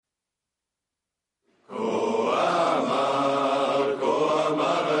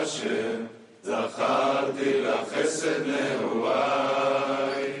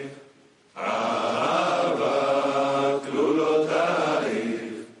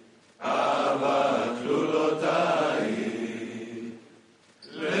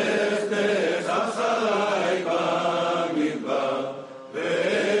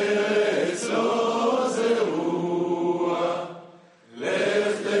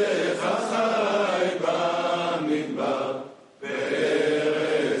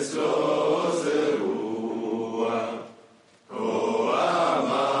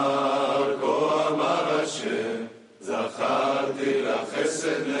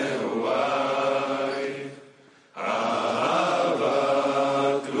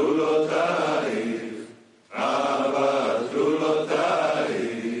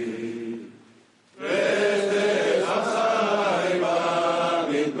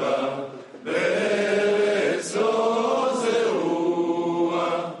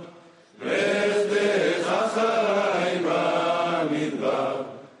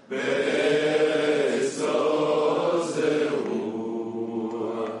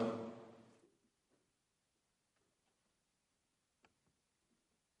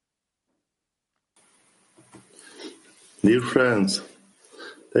Dear friends,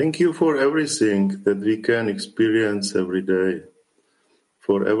 thank you for everything that we can experience every day,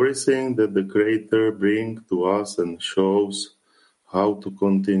 for everything that the Creator brings to us and shows how to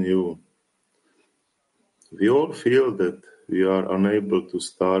continue. We all feel that we are unable to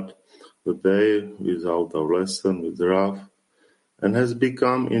start the day without our lesson with Rav, and has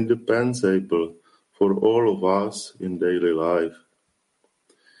become indispensable for all of us in daily life.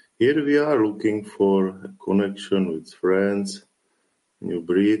 Here we are looking for a connection with friends, new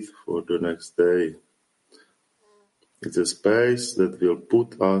breathe for the next day. It's a space that will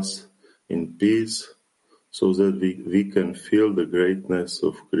put us in peace so that we can feel the greatness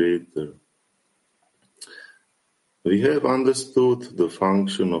of Creator. We have understood the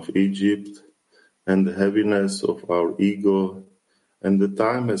function of Egypt and the heaviness of our ego, and the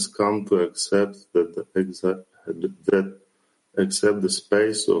time has come to accept accept the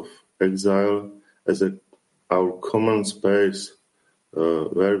space of exile as our common space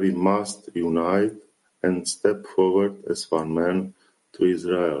where we must unite and step forward as one man to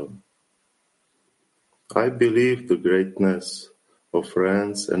Israel. I believe the greatness of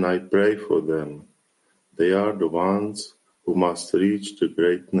friends and I pray for them. They are the ones who must reach the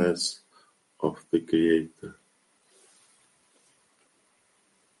greatness of the Creator.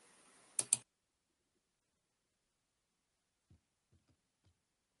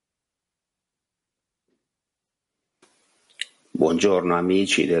 Buongiorno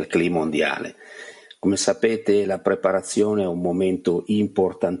amici del Clima Mondiale. Come sapete, la preparazione è un momento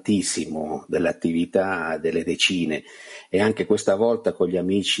importantissimo dell'attività delle decine e anche questa volta con gli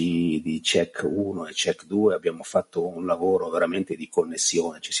amici di Check 1 e Check 2 abbiamo fatto un lavoro veramente di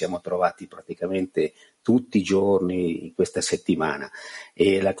connessione. Ci siamo trovati praticamente tutti i giorni in questa settimana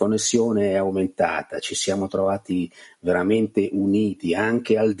e la connessione è aumentata. Ci siamo trovati veramente uniti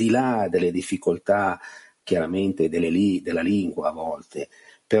anche al di là delle difficoltà chiaramente della lingua a volte,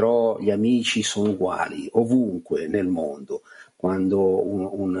 però gli amici sono uguali ovunque nel mondo. Quando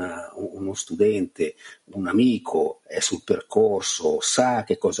uno studente, un amico è sul percorso, sa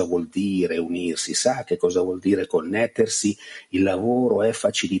che cosa vuol dire unirsi, sa che cosa vuol dire connettersi, il lavoro è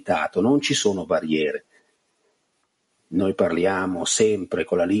facilitato, non ci sono barriere. Noi parliamo sempre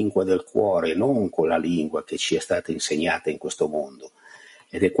con la lingua del cuore, non con la lingua che ci è stata insegnata in questo mondo.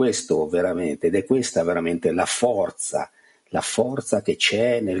 Ed è questa veramente la forza che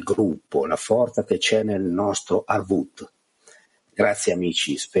c'è nel gruppo, la forza che c'è nel nostro Arvut. Grazie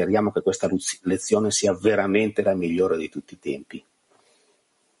amici, speriamo che questa lezione sia veramente la migliore di tutti i tempi.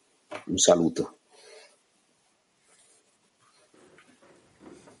 Un saluto.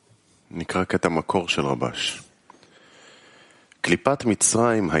 נקרא קטע מקור של רבש. קליפת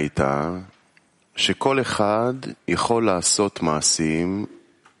מצרים הייתה שכל אחד יכול לעשות מעשים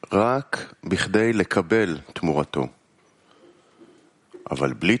רק בכדי לקבל תמורתו.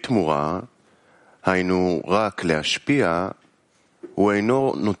 אבל בלי תמורה, היינו רק להשפיע, הוא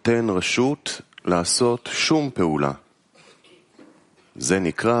אינו נותן רשות לעשות שום פעולה. זה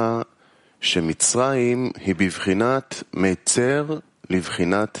נקרא שמצרים היא בבחינת מצר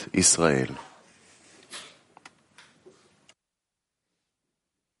לבחינת ישראל.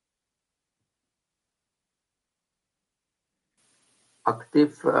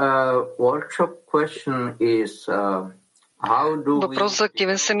 Active workshop question is how do we Въпрос за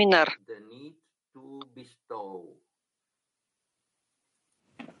активен семинар. the need to bestow?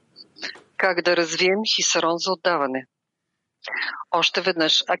 Как да развием хисарон за отдаване? Още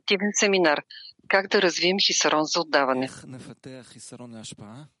веднъж, активен семинар. Как да развием хисарон за отдаване?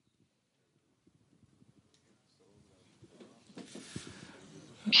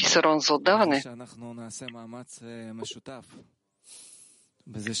 Хисарон за отдаване?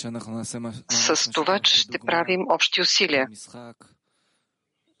 С това, че ще правим общи усилия.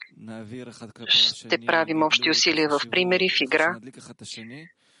 Ще правим общи усилия в примери, в игра.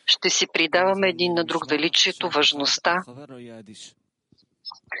 Ще си придаваме един на друг величието, важността,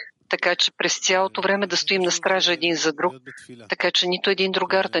 така че през цялото време да стоим на стража един за друг, така че нито един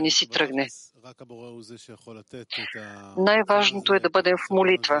другар да не си тръгне. Най-важното е да бъдем в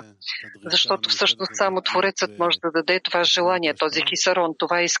молитва, защото всъщност само Творецът може да даде това желание, този хисарон,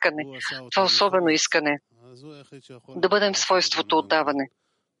 това искане, това особено искане, да бъдем в свойството отдаване.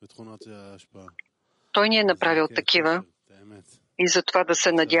 Той ни е направил такива и затова да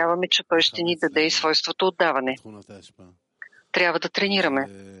се надяваме, че Той ще ни даде и свойството отдаване. Трябва да тренираме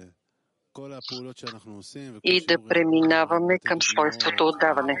и да преминаваме към свойството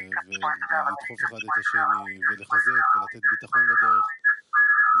отдаване.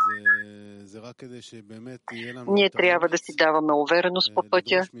 Ние трябва да си даваме увереност по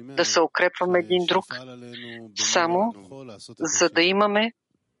пътя, да се укрепваме един друг, само за да имаме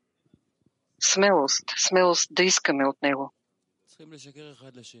смелост да искаме от него,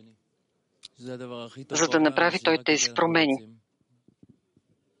 за да направи той тези промени.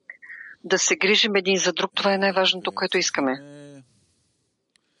 Да се грижим един за друг, това е най-важното, което искаме.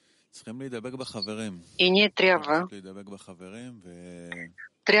 И ние трябва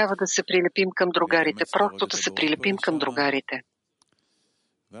да се прилепим към другарите, просто да се прилепим към другарите.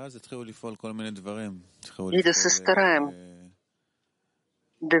 И да се стараем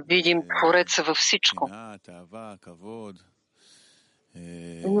да видим Твореца във всичко.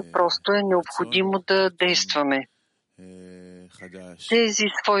 И просто е необходимо да действаме. Тези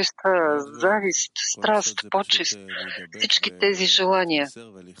свойства, завист, страст, почест, всички тези желания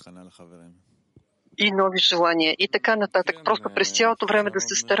и нови желания и така нататък. Просто през цялото време да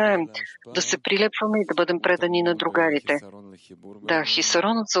се стараем, да се прилепваме и да бъдем предани на другарите. Да,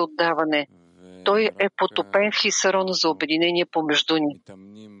 хисаронът за отдаване, той е потопен в хисарона за обединение помежду ни.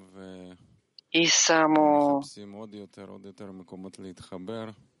 И само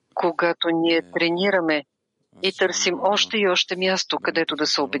когато ние тренираме и търсим още и още място, където да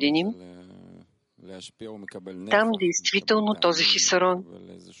се обединим, там действително този хисарон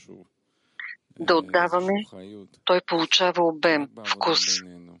да отдаваме, той получава обем, вкус,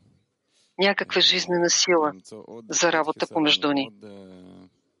 някаква жизнена сила за работа помежду ни.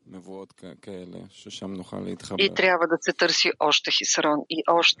 И трябва да се търси още хисарон и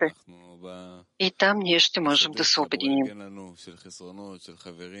още. И там ние ще можем да се обединим.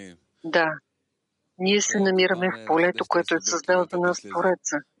 Да, ние се намираме в полето, което е създал за нас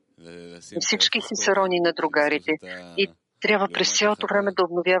Твореца. И всички хисарони на другарите. И трябва през цялото време да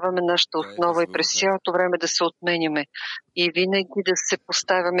обновяваме нашата основа и през цялото време да се отменяме. И винаги да се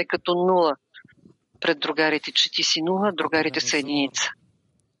поставяме като нула пред другарите, че ти си нула, другарите са единица.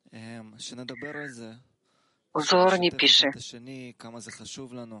 Зора ни пише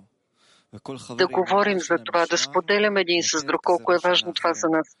да говорим за това, да споделяме един с друг, колко е важно това за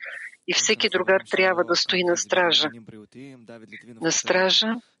нас. И всеки другар трябва да стои на стража. На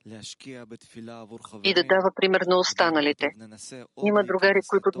стража и да дава пример на останалите. Има другари,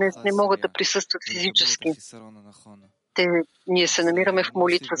 които днес не могат да присъстват физически. Ние се намираме в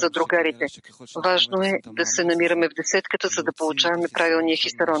молитва за другарите. Важно е да се намираме в десетката, за да получаваме правилния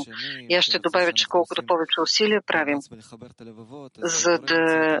хисарон. И аз ще добавя, че колкото повече усилия правим, за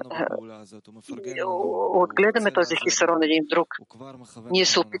да отгледаме този хисарон един друг, ние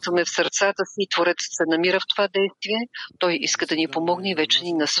се опитваме в сърцата си и Творецът се намира в това действие, той иска да ни помогне и вече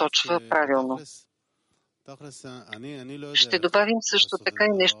ни насочва правилно. Ще добавим също така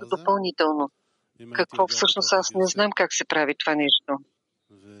и нещо допълнително. Какво всъщност аз не знам как се прави това нещо.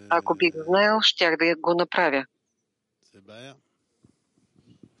 Ако бих знаел, щях да го направя.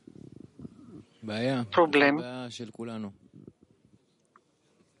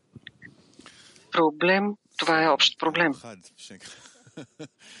 Проблем. Това е общ проблем.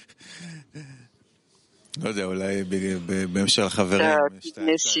 Да,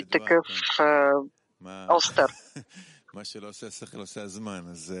 не си такъв остър.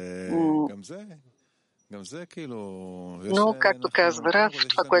 Но, както казва Рав,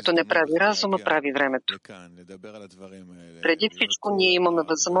 това, което не прави разума, прави времето. Преди всичко ние имаме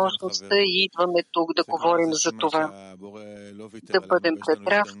възможността и идваме тук да говорим за това, да бъдем пред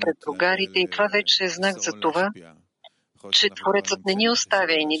Рав, пред другарите, и това вече е знак за това, че Творецът не ни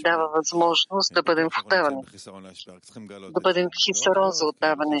оставя и ни дава възможност да бъдем в отдаване, да бъдем в хисарон за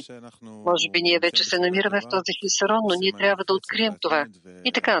отдаване. Може би ние вече се намираме в този хисарон, но ние трябва да открием това.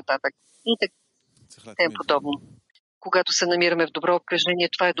 И така нататък. И така подобно. Когато се намираме в добро обкръжение,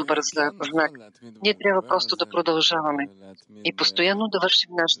 това е добър знак. Ние трябва просто да продължаваме и постоянно да вършим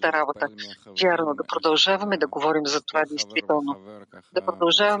нашата работа. Вярно, да продължаваме да говорим за това действително. Да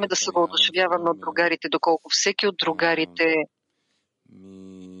продължаваме да се въодушевяваме от другарите, доколко всеки от другарите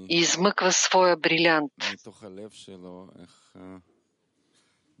измъква своя брилянт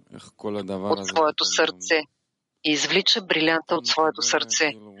от своето сърце. И извлича брилянта от своето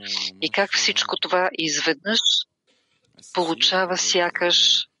сърце. И как всичко това изведнъж получава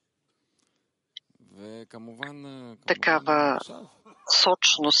сякаш такава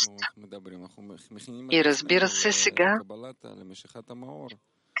сочност. И разбира се, сега,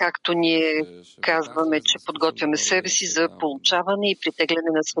 както ние казваме, че подготвяме себе си за получаване и притегляне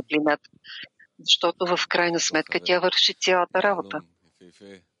на светлината, защото в крайна сметка тя върши цялата работа.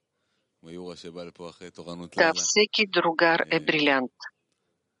 Да, всеки другар е брилянт.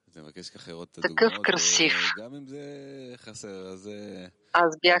 такъв красив.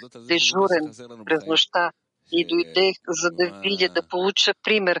 Аз бях дежурен през нощта и дойдех, за да видя, да получа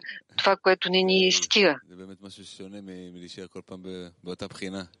пример, това, което не ни стига.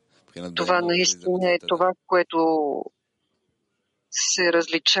 Това наистина е това, което се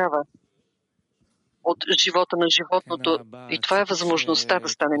различава от живота на животното и това е възможността да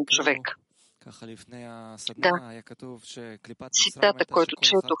станем човек. Да, цитата, който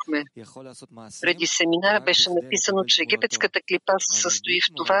четохме преди семинара, беше написано, че египетската клипа се състои в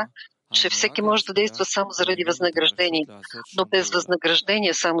това, че всеки може да действа само заради възнаграждение, но без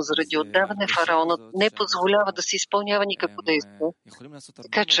възнаграждение, само заради отдаване, фараонът не позволява да се изпълнява никакво действие.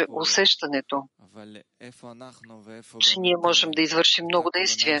 Така че усещането, че ние можем да извършим много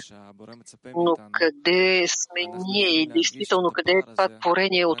действия, но къде сме ние и действително къде е това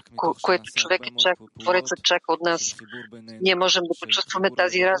творение, от което човекът чака, Творецът чака от нас. Ние можем да почувстваме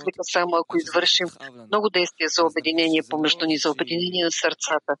тази разлика само ако извършим много действия за обединение помежду ни, за обединение на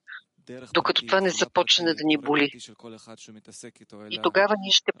сърцата, докато това не започне да ни боли. И тогава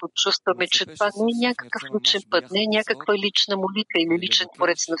ние ще почувстваме, че това не е някакъв личен път, не е някаква лична молитва или личен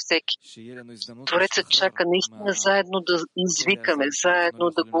творец на всеки. Творецът чака наистина заедно да извикаме, заедно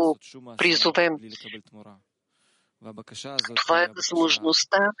да го призовем. Това е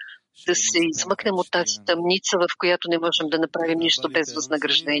възможността да се измъкнем от тази тъмница, в която не можем да направим нищо без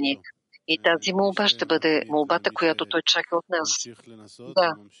възнаграждение. И тази молба ще бъде молбата, която той чака от нас.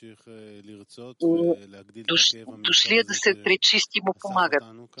 Да. Дошлия да се пречисти му помагат.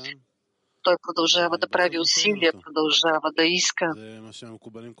 Той продължава да прави усилия, продължава да иска,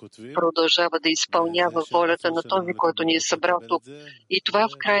 продължава да изпълнява волята на този, който ни е събрал тук. И това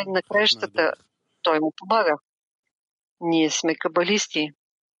в края на краищата той му помага. Ние сме кабалисти.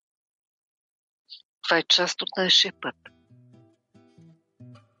 Това е част от нашия път.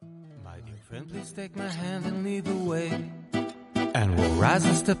 Please take my hand and lead the way, and we'll rise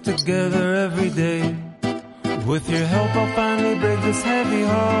and step together every day. With your help I'll finally break this heavy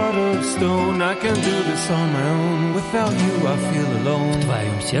heart of stone. I can do this on my own. Without you I feel alone. В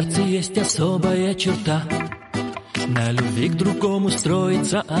твоем сердце есть особая черта, на любви к другому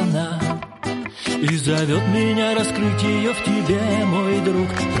строится она, и зовет меня раскрыть ее в тебе, мой друг,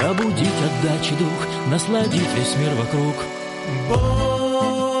 пробудить отдачи дух, насладить весь мир вокруг.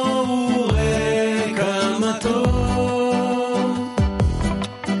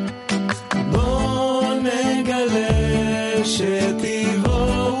 בוא נגלה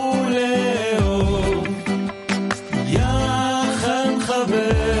שתבואו לאור, יחד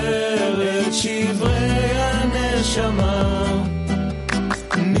נחבר את שברי הנשמה,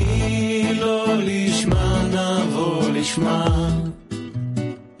 תני לו לשמה נבוא לשמה.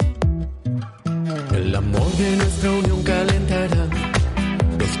 El amor de nuestra unión calentará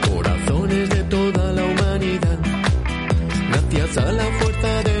los corazones de toda la humanidad. Gracias a la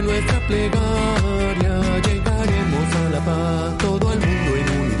fuerza de nuestra plegaria llegaremos a la paz, todo el mundo en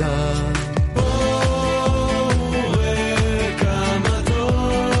unidad.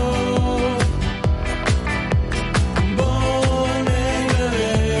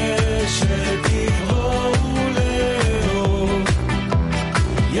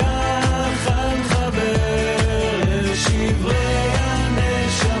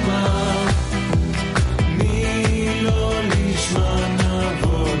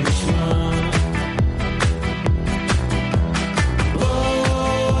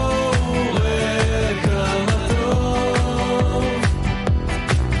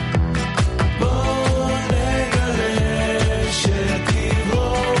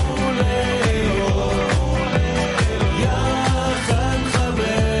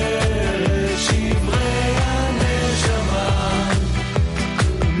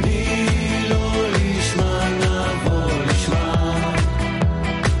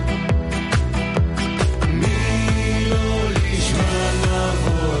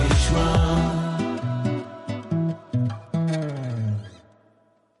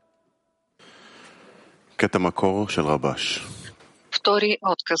 Втори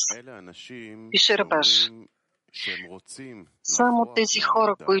отказ. Пише Рабаш. Само тези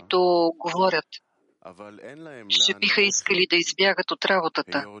хора, които говорят, че биха искали да избягат от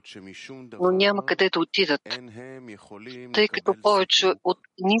работата, но няма къде да отидат, тъй като повече от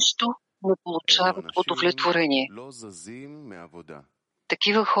нищо не получават удовлетворение.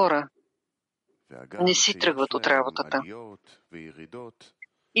 Такива хора не си тръгват от работата.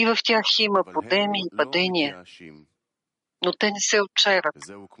 И в тях има подеми и падения, но те не се отчаиват.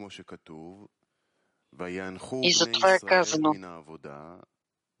 И затова е казано: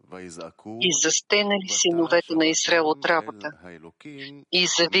 и застенали синовете на Израел от работа и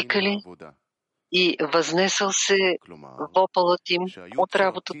завикали и възнесъл се вопълът им от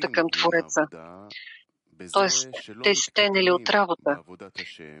работата към Твореца. Тоест, те стенели от работа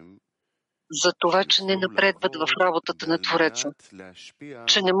за това, че не напредват в работата на Твореца,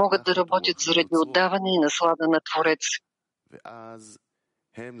 че не могат да работят заради отдаване и наслада на Творец.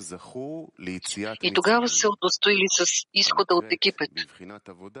 И тогава се удостоили с изхода от Египет,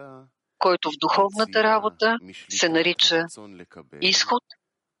 който в духовната работа се нарича изход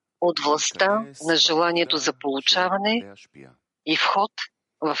от властта на желанието за получаване и вход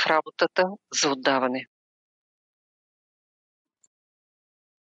в работата за отдаване.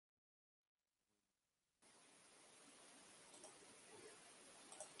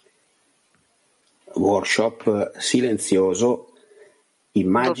 Workshop silenzioso.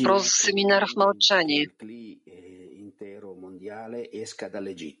 Въпрос за семинар в мълчание.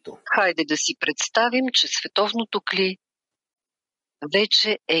 Хайде да си представим, че световното кли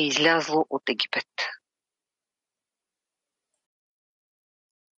вече е излязло от Египет.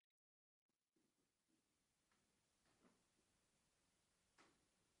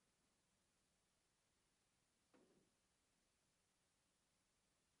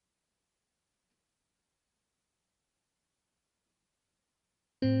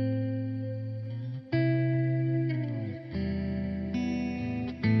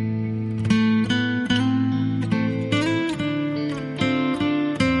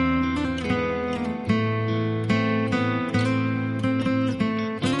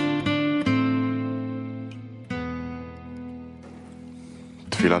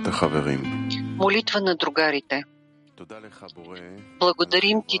 Молитва на другарите.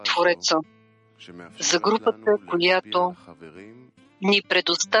 Благодарим ти, Твореца, за групата, която ни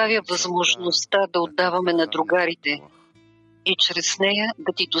предоставя възможността да отдаваме на другарите и чрез нея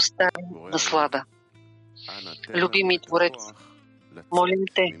да ти доставим наслада. Любими Творец, молим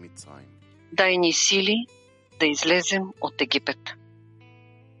те, дай ни сили да излезем от Египет.